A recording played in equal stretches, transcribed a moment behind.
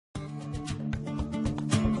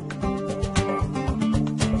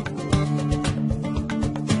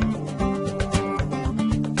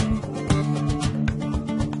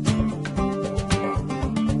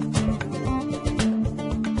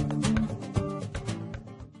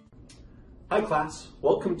Hi class,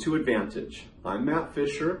 welcome to EdVantage. I'm Matt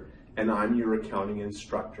Fisher and I'm your accounting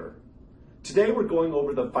instructor. Today we're going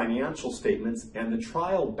over the financial statements and the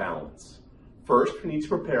trial balance. First, we need to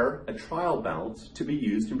prepare a trial balance to be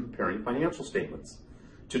used in preparing financial statements.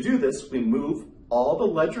 To do this, we move all the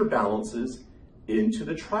ledger balances into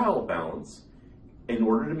the trial balance in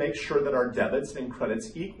order to make sure that our debits and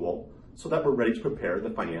credits equal so that we're ready to prepare the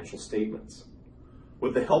financial statements.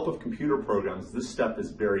 With the help of computer programs, this step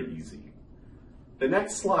is very easy. The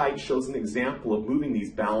next slide shows an example of moving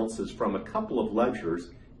these balances from a couple of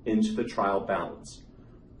ledgers into the trial balance.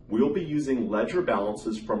 We'll be using ledger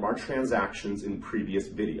balances from our transactions in previous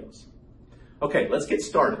videos. Okay, let's get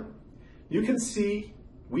started. You can see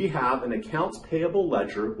we have an accounts payable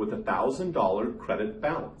ledger with a $1,000 credit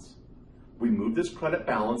balance. We move this credit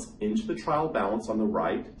balance into the trial balance on the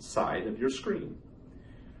right side of your screen.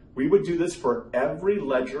 We would do this for every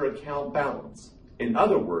ledger account balance. In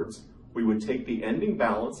other words, we would take the ending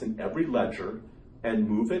balance in every ledger and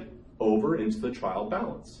move it over into the trial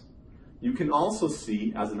balance. You can also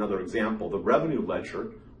see, as another example, the revenue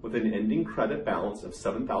ledger with an ending credit balance of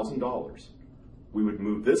 $7,000. We would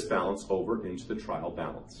move this balance over into the trial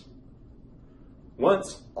balance.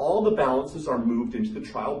 Once all the balances are moved into the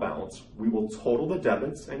trial balance, we will total the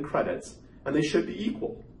debits and credits, and they should be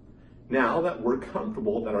equal. Now that we're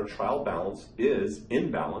comfortable that our trial balance is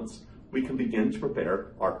in balance, we can begin to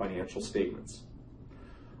prepare our financial statements.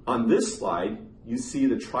 On this slide, you see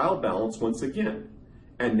the trial balance once again,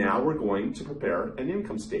 and now we're going to prepare an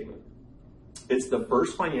income statement. It's the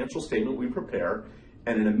first financial statement we prepare,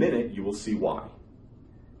 and in a minute you will see why.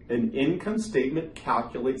 An income statement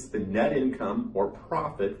calculates the net income or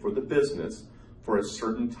profit for the business for a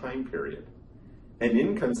certain time period. An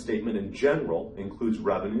income statement in general includes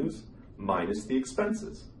revenues minus the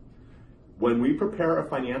expenses. When we prepare a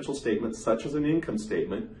financial statement such as an income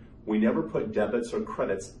statement, we never put debits or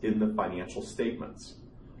credits in the financial statements.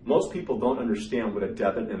 Most people don't understand what a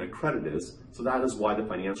debit and a credit is, so that is why the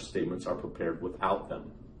financial statements are prepared without them.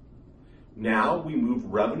 Now we move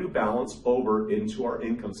revenue balance over into our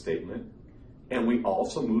income statement, and we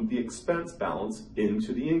also move the expense balance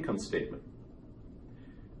into the income statement.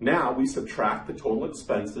 Now we subtract the total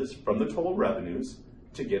expenses from the total revenues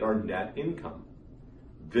to get our net income.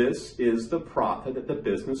 This is the profit that the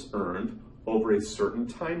business earned over a certain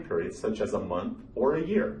time period, such as a month or a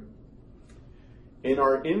year. In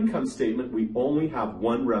our income statement, we only have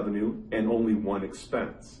one revenue and only one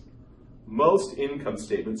expense. Most income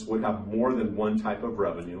statements would have more than one type of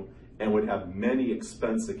revenue and would have many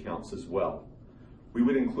expense accounts as well. We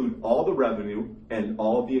would include all the revenue and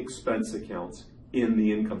all the expense accounts in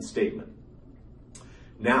the income statement.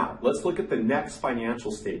 Now, let's look at the next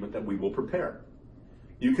financial statement that we will prepare.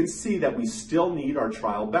 You can see that we still need our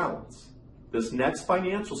trial balance. This next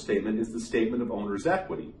financial statement is the statement of owner's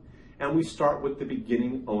equity, and we start with the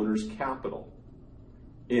beginning owner's capital.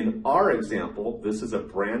 In our example, this is a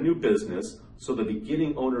brand new business, so the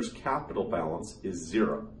beginning owner's capital balance is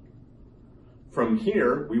 0. From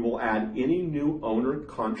here, we will add any new owner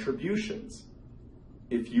contributions.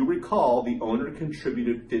 If you recall, the owner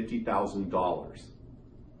contributed $50,000.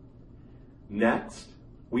 Next,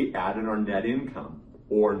 we add in our net income,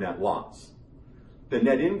 or net loss. The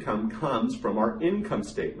net income comes from our income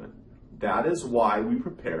statement. That is why we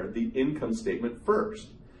prepare the income statement first,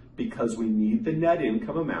 because we need the net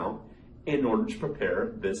income amount in order to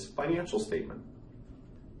prepare this financial statement.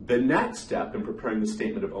 The next step in preparing the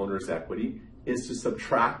statement of owner's equity is to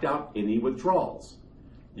subtract out any withdrawals.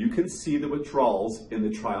 You can see the withdrawals in the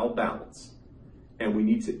trial balance, and we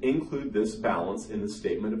need to include this balance in the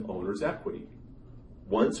statement of owner's equity.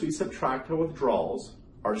 Once we subtract our withdrawals,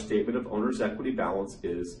 our statement of owner's equity balance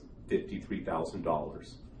is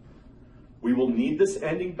 $53,000. We will need this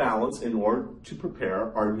ending balance in order to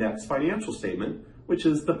prepare our next financial statement, which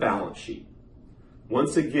is the balance sheet.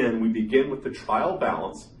 Once again, we begin with the trial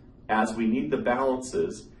balance as we need the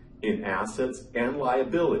balances in assets and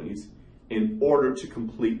liabilities in order to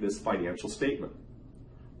complete this financial statement.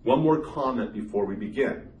 One more comment before we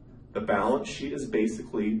begin. The balance sheet is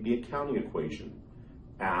basically the accounting equation.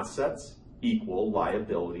 Assets equal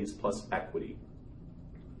liabilities plus equity.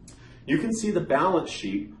 You can see the balance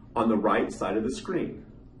sheet on the right side of the screen.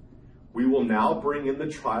 We will now bring in the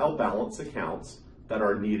trial balance accounts that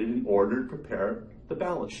are needed in order to prepare the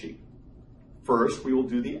balance sheet. First, we will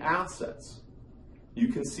do the assets. You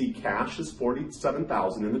can see cash is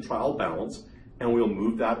 $47,000 in the trial balance, and we'll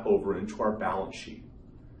move that over into our balance sheet,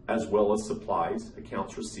 as well as supplies,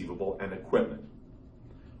 accounts receivable, and equipment.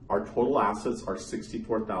 Our total assets are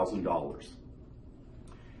 $64,000.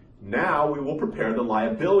 Now we will prepare the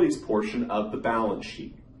liabilities portion of the balance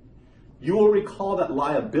sheet. You will recall that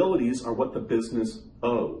liabilities are what the business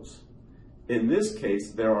owes. In this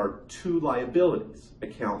case, there are two liabilities,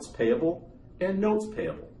 accounts payable and notes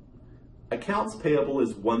payable. Accounts payable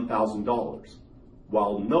is $1,000,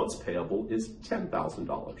 while notes payable is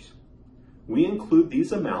 $10,000. We include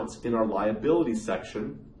these amounts in our liability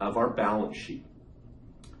section of our balance sheet.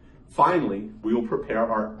 Finally, we will prepare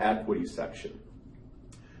our equity section.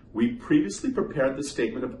 We previously prepared the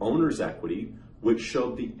statement of owner's equity, which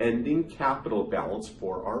showed the ending capital balance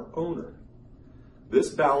for our owner. This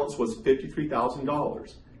balance was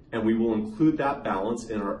 $53,000, and we will include that balance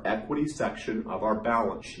in our equity section of our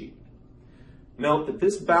balance sheet. Note that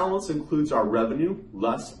this balance includes our revenue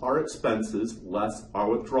less our expenses less our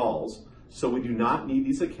withdrawals, so we do not need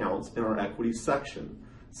these accounts in our equity section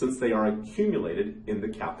since they are accumulated in the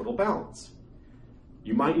capital balance.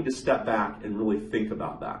 You might need to step back and really think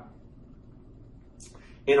about that.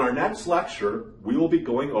 In our next lecture, we will be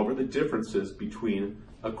going over the differences between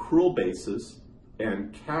accrual basis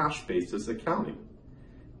and cash basis accounting.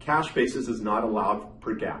 Cash basis is not allowed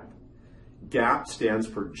per GAAP. GAAP stands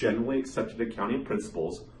for Generally Accepted Accounting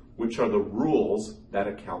Principles, which are the rules that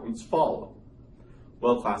accountants follow.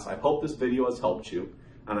 Well, class, I hope this video has helped you,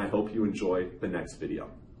 and I hope you enjoy the next video.